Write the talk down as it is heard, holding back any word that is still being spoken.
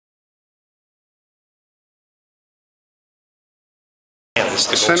It's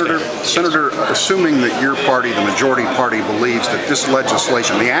the gold standard. Senator, assuming that your party, the majority party, believes that this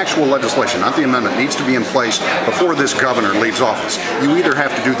legislation, the actual legislation, not the amendment, needs to be in place before this governor leaves office, you either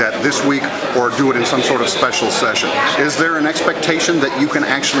have to do that this week or do it in some sort of special session. Is there an expectation that you can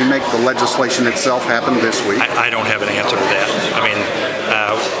actually make the legislation itself happen this week? I don't have an answer to that. I mean,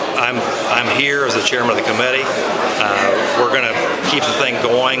 I'm here as the chairman of the committee. We're going to keep the thing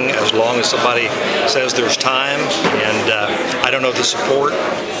going as long as somebody says there's time, and I don't know the support,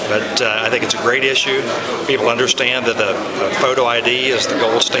 but I think it's a great issue. People understand that the photo ID is the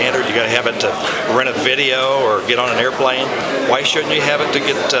gold standard. You got to have it to rent a video or get on an airplane. Why shouldn't you have it to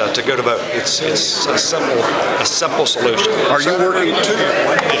get to go to vote? It's a simple solution. Are you working too?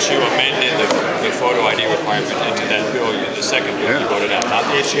 That you amended the photo ID requirement into that bill, the second bill you voted out, not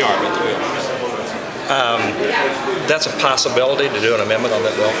the HCR, but the bill. That's a possibility to do an amendment on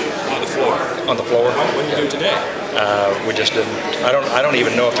that bill. On the floor. On the floor. What did you do today? We just didn't. I don't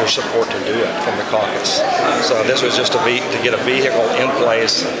even know if there's support to do it from the caucus. So this was just to get a vehicle in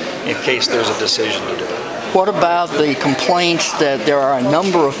place in case there's a decision to do it. What about the complaints that there are a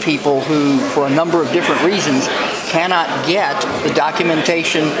number of people who, for a number of different reasons, cannot get the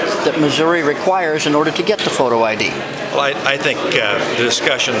documentation that Missouri requires in order to get the photo ID? Well, I think the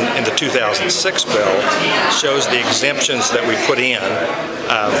discussion in the 2006 bill shows the exemptions that we put in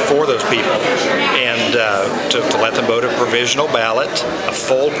for those people, and to let them vote a provisional ballot, a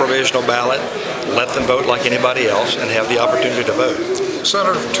full provisional ballot, let them vote like anybody else, and have the opportunity to vote.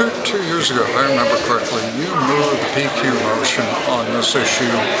 Senator, two years ago, if I remember correctly, you moved the PQ motion on this issue.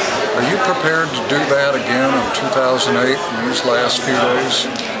 Are you prepared to do that again in 2008 in these last few days?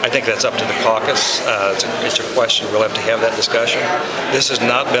 I think that's up to the caucus. It's a question. We'll have to have that discussion. This has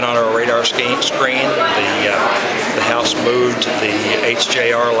not been on our radar screen. The House moved the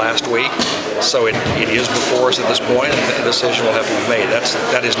HJR last week, so it is before us at this point, and the decision will have to be made.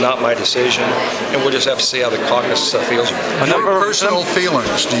 That is not my decision, and we'll just have to see how the caucus feels. Personal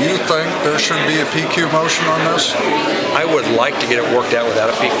feelings, do you think there should be a PQ motion on this? I would like to get it worked out without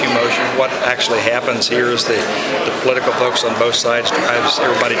a PQ motion. What actually happens here is the political folks on both sides drives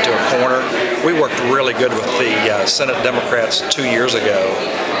everybody to a corner. We worked really good with the Senate Democrats 2 years ago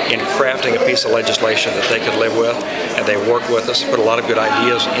in crafting a piece of legislation that they could live with, and they worked with us, put a lot of good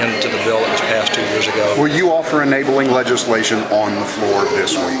ideas into the bill that was passed 2 years ago. Will you offer enabling legislation on the floor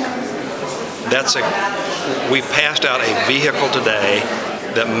this week? We passed out a vehicle today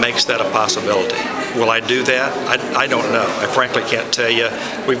that makes that a possibility. Will I do that? I don't know. I frankly can't tell you.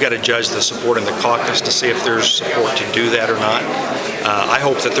 We've got to judge the support in the caucus to see if there's support to do that or not. I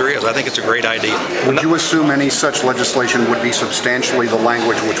hope that there is. I think it's a great idea. Would you assume any such legislation would be substantially the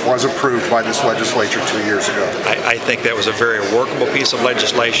language which was approved by this legislature 2 years ago? I think that was a very workable piece of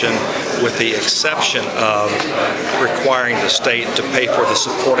legislation, with the exception of requiring the state to pay for the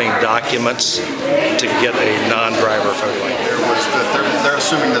supporting documents to get a non-driver photo ID. They're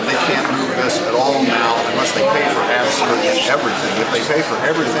assuming that they can't move this at all now unless they pay for absolutely everything. If they pay for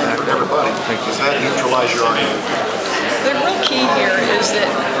everything for everybody, does that neutralize your argument? The real key here is that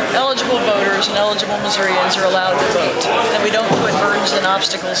eligible voters and eligible Missourians are allowed to vote, and we don't put burdens and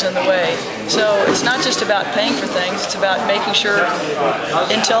obstacles in the way. So it's not just about paying for things, it's about making sure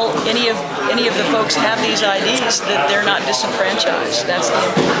until any of the folks have these IDs that they're not disenfranchised. That's the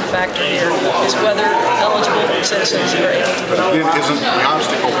important factor here, is whether eligible citizens are able to vote. Isn't the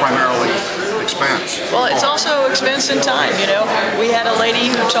obstacle primarily expense? Well, it's also expense and time, you know. We had a lady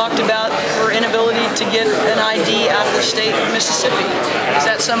who talked about her inability to get an ID out of the state of Mississippi. Is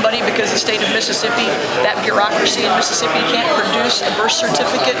that somebody, because the state of Mississippi, that bureaucracy in Mississippi can't produce a birth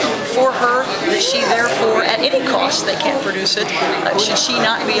certificate for her, that she therefore, at any cost, they can't produce it, should she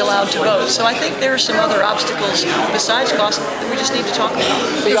not be allowed to vote? So I think there are some other obstacles besides cost that we just need to talk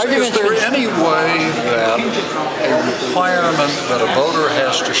about. Is there any way that a requirement that a voter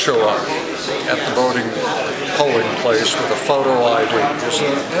has to show up at the polling place with a photo ID, is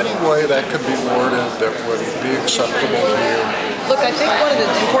there any way that could be worded that would be acceptable to you? Look, I think one of the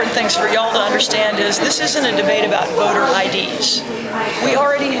important things for y'all to understand is this isn't a debate about voter IDs. We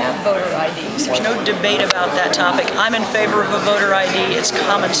already have voter IDs. There's no debate about that topic. I'm in favor of a voter ID. It's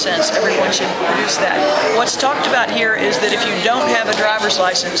common sense. Everyone should produce that. What's talked about here is that if you don't have a driver's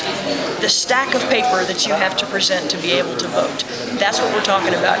license, the stack of paper that you have to present to be able to vote. That's what we're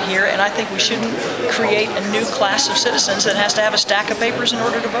talking about here, and I think we shouldn't create a new class of citizens that has to have a stack of papers in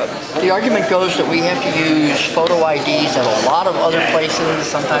order to vote. The argument goes that we have to use photo IDs at a lot of other places,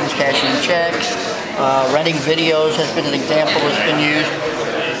 sometimes cashing checks, renting videos has been an example that's been used.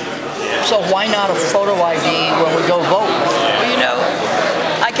 So why not a photo ID when we go vote? Well, you know,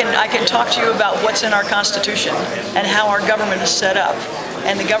 I can talk to you about what's in our Constitution and how our government is set up.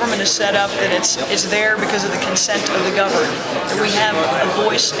 And the government is set up that it's there because of the consent of the governed, that we have a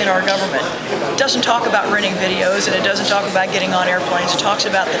voice in our government. It doesn't talk about renting videos, and it doesn't talk about getting on airplanes. It talks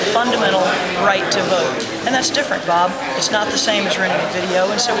about the fundamental right to vote. And that's different, Bob. It's not the same as renting a video,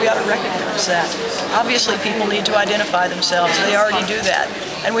 and so we ought to recognize that. Obviously, people need to identify themselves. They already do that.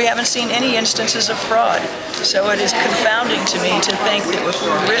 And we haven't seen any instances of fraud. So it is confounding to me to think that if we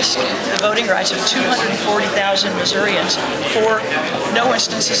risk the voting rights of 240,000 Missourians for no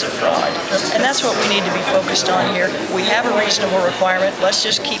instances of fraud. And that's what we need to be focused on here. We have a reasonable requirement. Let's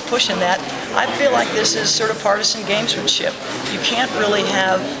just keep pushing that. I feel like this is sort of partisan gamesmanship. You can't really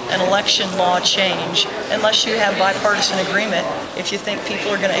have an election law change unless you have bipartisan agreement if you think people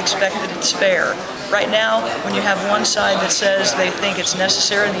are going to expect that it's fair. Right now, when you have one side that says they think it's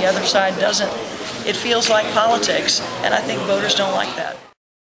necessary and the other side doesn't, it feels like politics, and I think voters don't like that.